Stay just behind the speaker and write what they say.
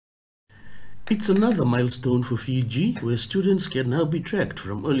It's another milestone for Fiji, where students can now be tracked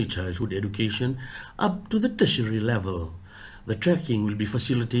from early childhood education up to the tertiary level. The tracking will be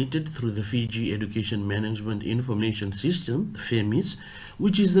facilitated through the Fiji Education Management Information System, the FHEMIS,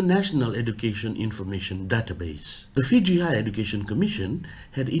 which is the National Education Information Database. The Fiji Higher Education Commission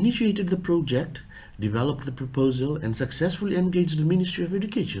had initiated the project, developed the proposal, and successfully engaged the Ministry of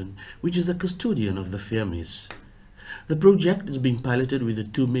Education, which is the custodian of the FHEMIS. The project is being piloted with the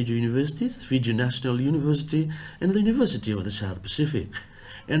two major universities, Fiji National University and the University of the South Pacific.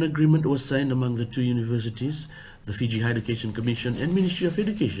 An agreement was signed among the two universities, the Fiji Higher Education Commission and Ministry of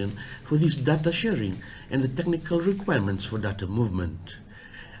Education, for this data sharing and the technical requirements for data movement.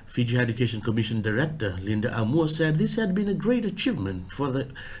 Fiji Higher Education Commission Director Linda Amua said this had been a great achievement for the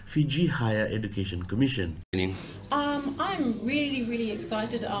Fiji Higher Education Commission. I'm really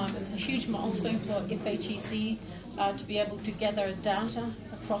excited. It's a huge milestone for FHEC to be able to gather data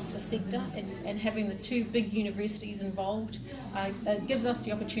across the sector, and having the two big universities involved it gives us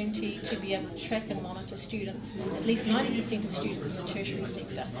the opportunity to be able to track and monitor students, at least 90% of students in the tertiary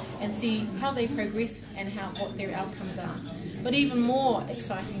sector, and see how they progress and what their outcomes are. But even more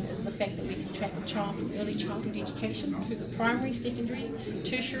exciting is the fact that we can track a child from early childhood education through the primary, secondary,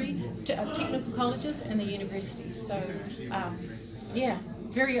 tertiary, technical colleges and the universities. So yeah,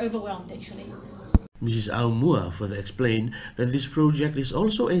 very overwhelmed actually. Mrs. Aumua further explained that this project is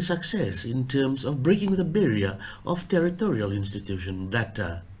also a success in terms of breaking the barrier of territorial institution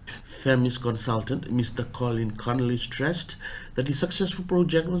data. FHEMIS consultant Mr. Colin Connolly stressed that the successful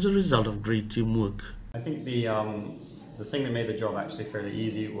project was a result of great teamwork. I think the thing that made the job actually fairly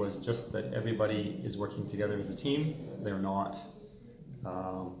easy was just that everybody is working together as a team. They're not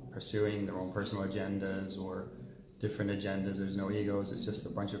pursuing their own personal agendas or different agendas. There's no egos. It's just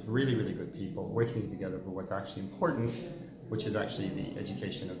a bunch of really good people working together for what's actually important, which is actually the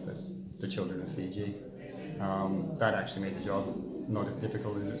education of the children of Fiji. That actually made the job not as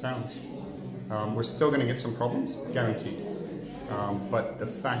difficult as it sounds. We're still going to get some problems, guaranteed. But the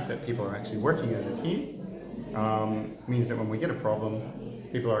fact that people are actually working as a team means that when we get a problem,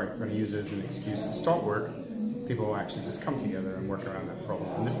 people aren't going to use it as an excuse to stop work. People will actually just come together and work around that problem.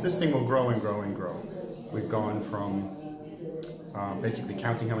 And this thing will grow and grow and grow. We've gone from basically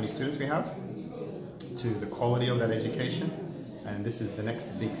counting how many students we have to the quality of that education, and this is the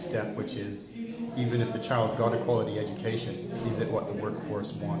next big step, which is even if the child got a quality education, is it what the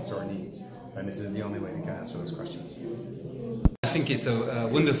workforce wants or needs? And this is the only way we can answer those questions. I think it's a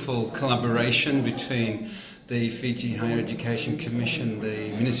wonderful collaboration between the Fiji Higher Education Commission,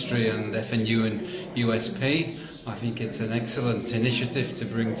 the Ministry and FNU and USP. I think it's an excellent initiative to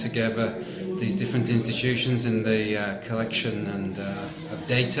bring together these different institutions in the collection of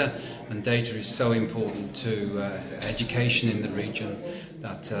data, and data is so important to education in the region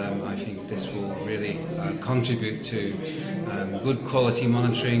that I think this will really contribute to good quality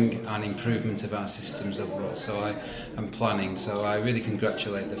monitoring and improvement of our systems overall. So I'm planning, so I really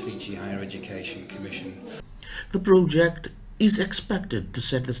congratulate the Fiji Higher Education Commission. The project is expected to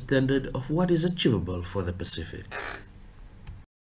set the standard of what is achievable for the Pacific.